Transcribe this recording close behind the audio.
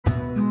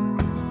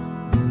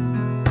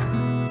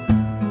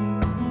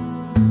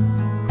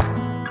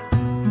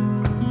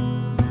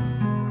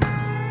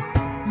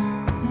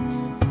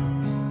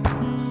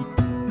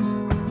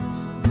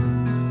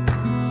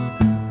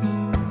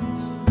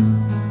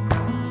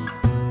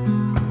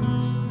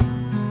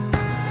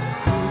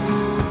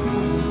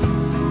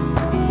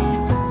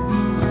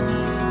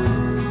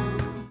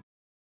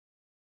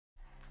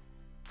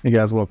Hey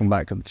guys, welcome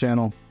back to the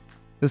channel.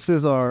 This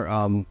is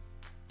our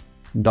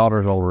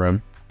daughter's old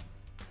room,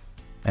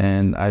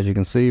 and as you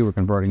can see, we're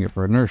converting it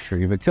for a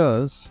nursery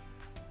because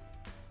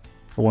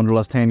the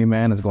Wanderlust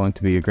Handyman is going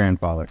to be a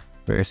grandfather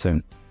very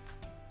soon.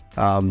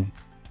 Our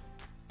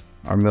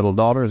middle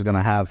daughter is going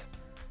to have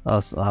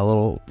us a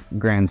little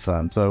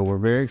grandson, so we're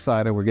very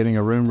excited. We're getting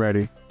a room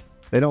ready.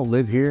 They don't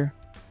live here.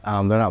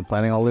 They're not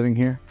planning on living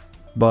here,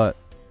 but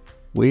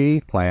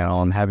we plan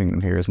on having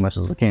them here as much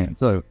as we can.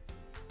 So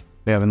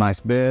we have a nice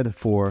bed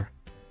for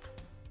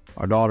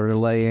our daughter to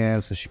lay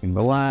in so she can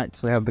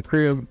relax. We have the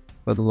crib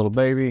for the little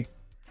baby.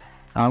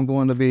 I'm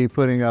going to be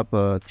putting up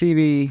a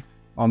TV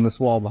on this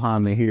wall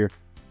behind me here.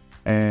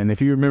 And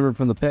if you remember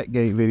from the Pet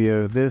Gate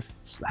video,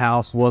 this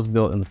house was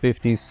built in the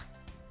 50s.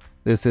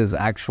 This is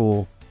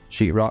actual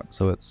sheetrock,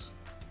 so it's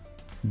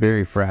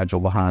very fragile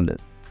behind it.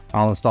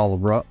 I'll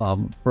install a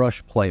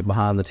brush plate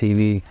behind the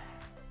TV,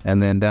 and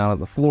then down at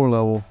the floor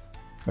level,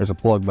 there's a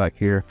plug back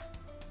here.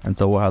 And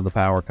so we'll have the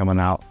power coming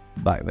out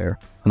back there.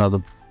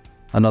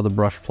 Another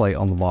brush plate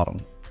on the bottom.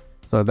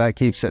 So that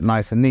keeps it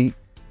nice and neat.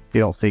 You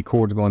don't see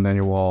cords going down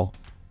your wall.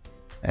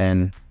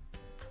 And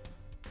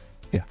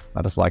yeah,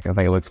 I think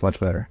it looks much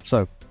better.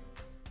 So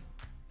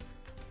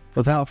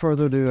without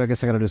further ado, I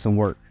guess I gotta do some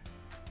work.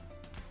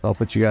 So I'll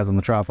put you guys on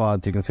the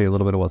tripod so you can see a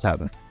little bit of what's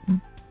happening.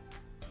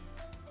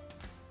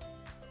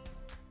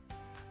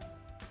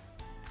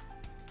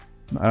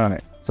 All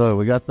right, so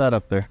we got that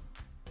up there.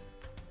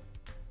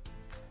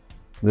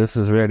 This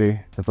is ready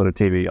to put a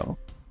TV on,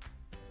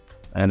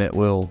 and it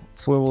will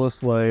swivel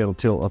this way, it'll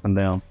tilt up and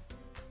down.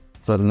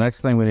 So the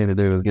next thing we need to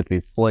do is get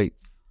these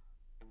plates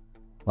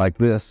like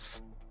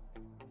this.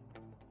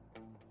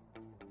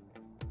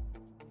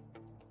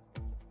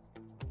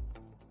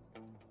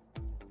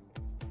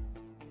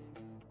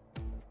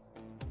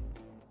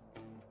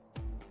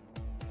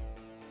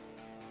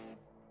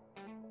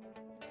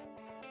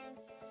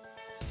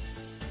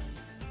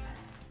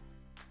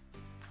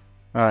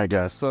 All right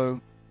guys,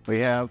 so we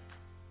have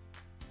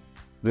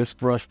this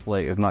brush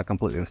plate is not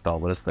completely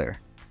installed, but it's there.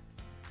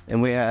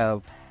 And we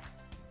have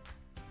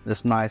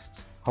this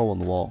nice hole in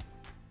the wall,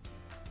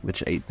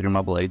 which ate through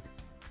my blade.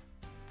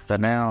 So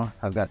now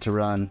I've got to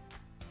run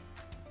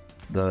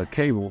the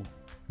cable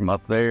from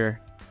up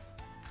there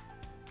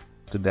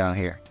to down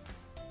here.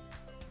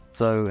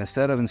 So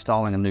instead of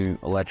installing a new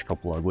electrical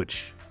plug,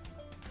 which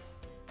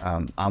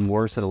I'm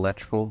worse at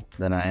electrical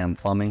than I am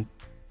plumbing,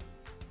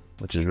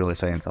 which is really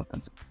saying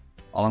something.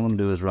 All I'm gonna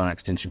do is run an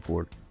extension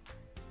cord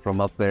from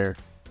up there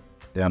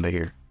down to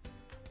here.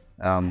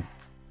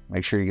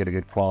 Make sure you get a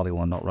good quality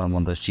one. Don't run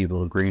one of those cheap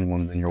little green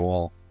ones in your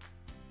wall.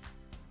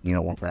 You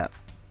don't want that.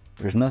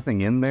 There's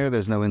nothing in there.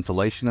 There's no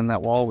insulation in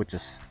that wall, which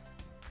is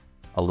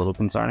a little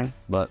concerning.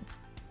 But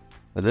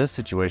for this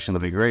situation,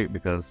 it'll be great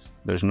because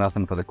there's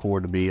nothing for the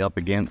cord to be up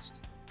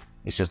against.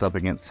 It's just up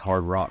against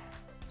hard rock.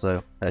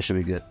 So that should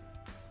be good.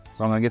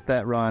 So I'm gonna get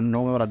that run.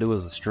 Normally what I do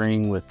is a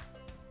string with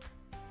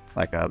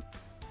like a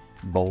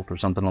bolt or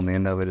something on the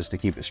end of it just to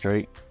keep it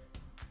straight.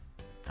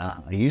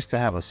 I used to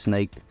have a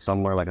snake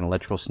somewhere, like an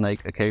electrical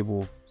snake, a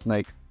cable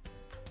snake,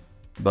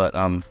 but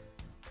I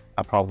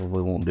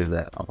probably won't do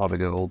that. I'll probably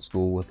go old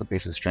school with a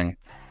piece of string.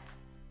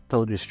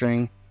 Told you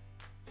string.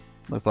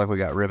 Looks like we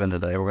got ribbon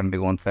today. We're gonna be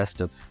going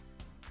festive.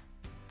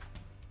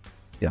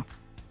 Yeah,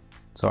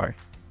 sorry.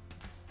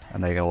 I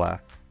know you're gonna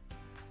laugh.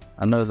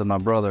 I know that my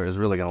brother is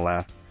really gonna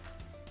laugh.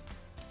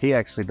 He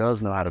actually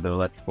does know how to do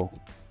electrical,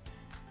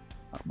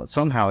 but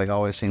somehow he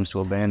always seems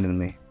to abandon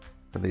me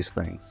for these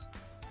things.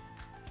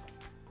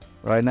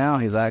 Right now,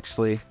 he's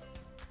actually,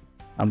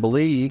 I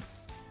believe,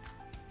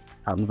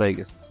 out in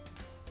Vegas.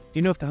 Do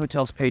you know if the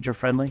hotel's pager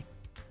friendly?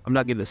 I'm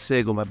not getting a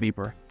sig on my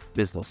beeper.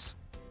 Business.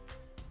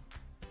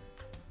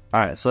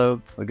 All right,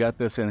 so we got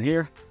this in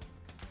here.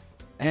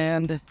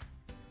 And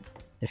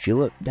if you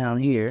look down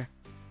here,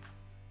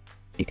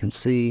 you can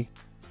see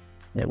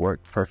it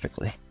worked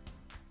perfectly.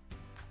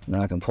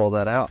 Now I can pull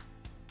that out.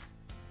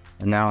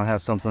 And now I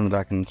have something that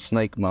I can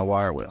snake my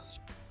wire with.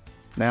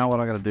 Now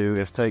what I gotta do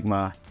is take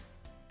my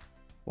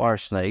wire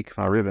snake,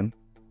 my ribbon,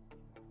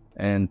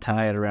 and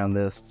tie it around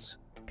this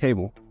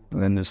cable,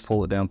 and then just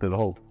pull it down through the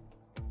hole.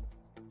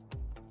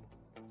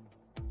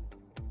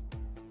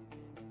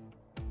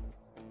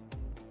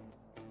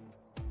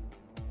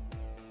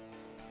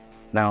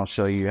 Now I'll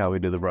show you how we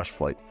do the brush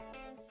plate.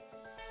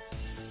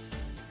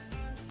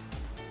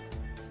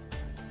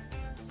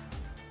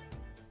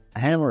 A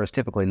hammer is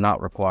typically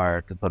not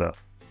required to put a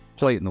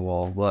plate in the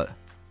wall, but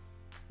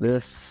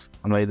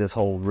I made this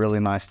hole really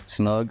nice and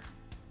snug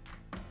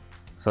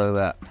so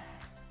that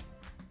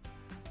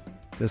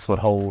this would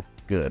hold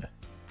good.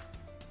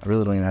 I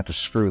really don't even have to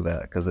screw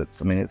that because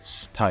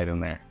it's tight in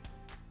there.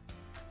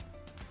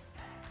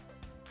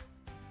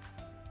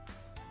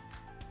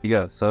 Here you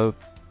go. So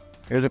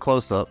here's a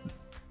close-up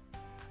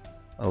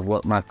of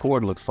what my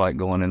cord looks like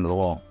going into the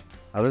wall.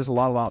 Now there's a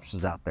lot of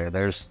options out there.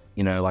 There's,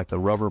 like the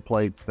rubber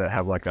plates that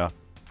have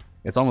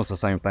it's almost the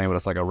same thing, but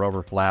it's like a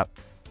rubber flap.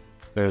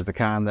 There's the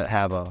kind that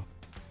have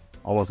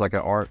almost like an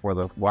arc where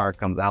the wire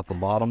comes out the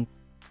bottom.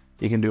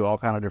 You can do all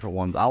kind of different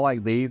ones. I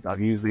like these.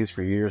 I've used these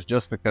for years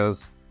just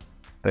because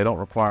they don't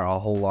require a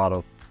whole lot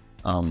of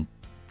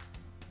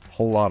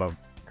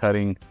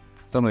cutting.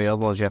 Some of the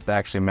other ones you have to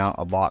actually mount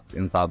a box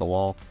inside the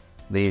wall.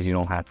 These you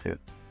don't have to.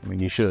 I mean,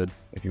 you should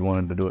if you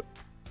wanted to do it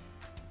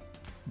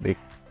the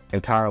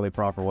entirely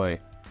proper way.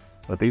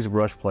 But these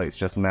brush plates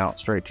just mount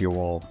straight to your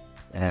wall,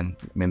 and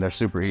I mean, they're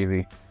super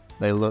easy.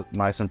 They look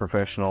nice and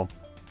professional.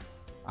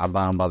 I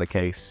buy them by the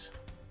case.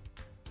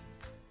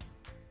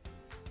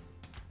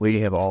 We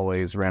have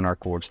always ran our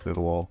cords through the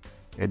wall.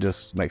 It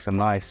just makes a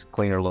nice,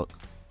 cleaner look.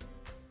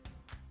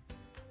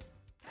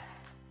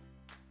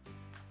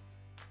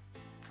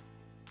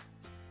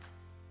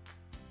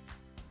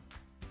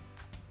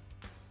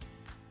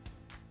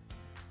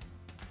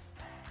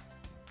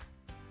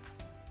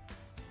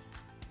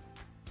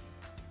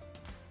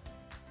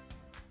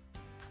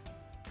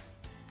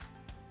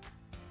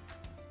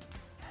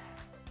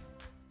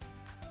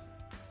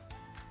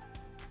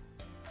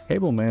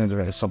 Cable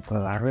management is something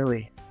that I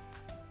really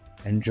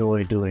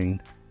enjoy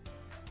doing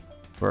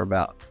for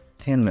about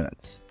 10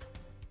 minutes.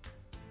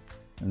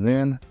 And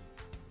then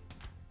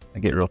I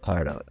get real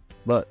tired of it.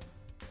 But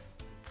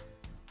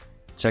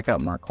check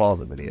out my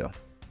closet video.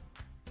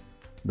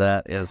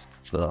 That is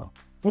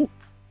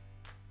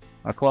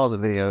my closet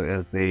video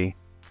is the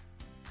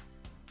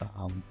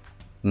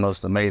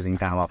most amazing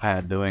time I've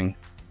had doing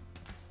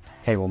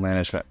cable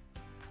management,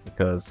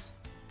 because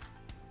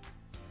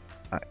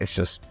it's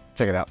just,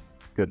 check it out.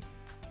 Good.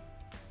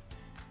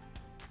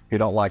 If you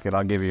don't like it,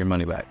 I'll give you your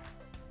money back.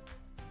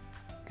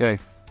 Okay,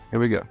 here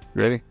we go.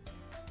 Ready?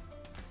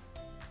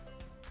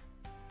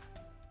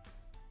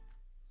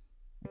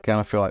 I kind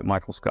of feel like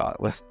Michael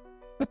Scott with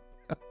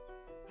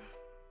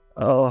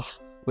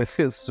with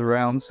his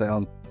surround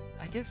sound.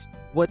 I guess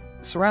what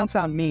surround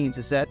sound means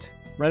is that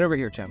right over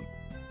here, Tim.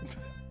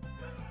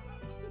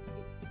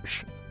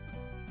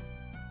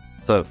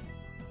 So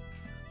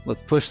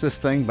let's push this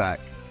thing back.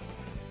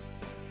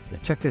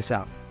 Check this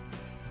out.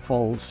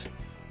 Folds.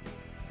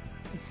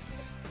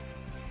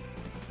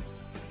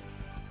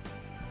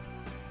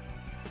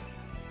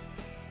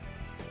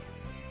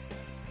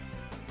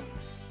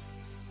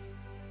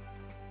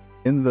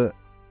 In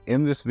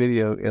this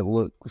video, it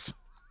looks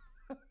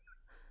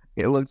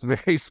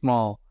very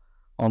small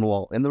on the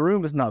wall. And the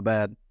room is not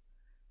bad,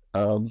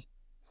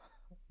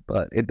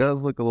 but it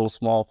does look a little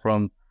small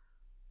from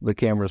the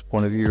camera's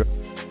point of view.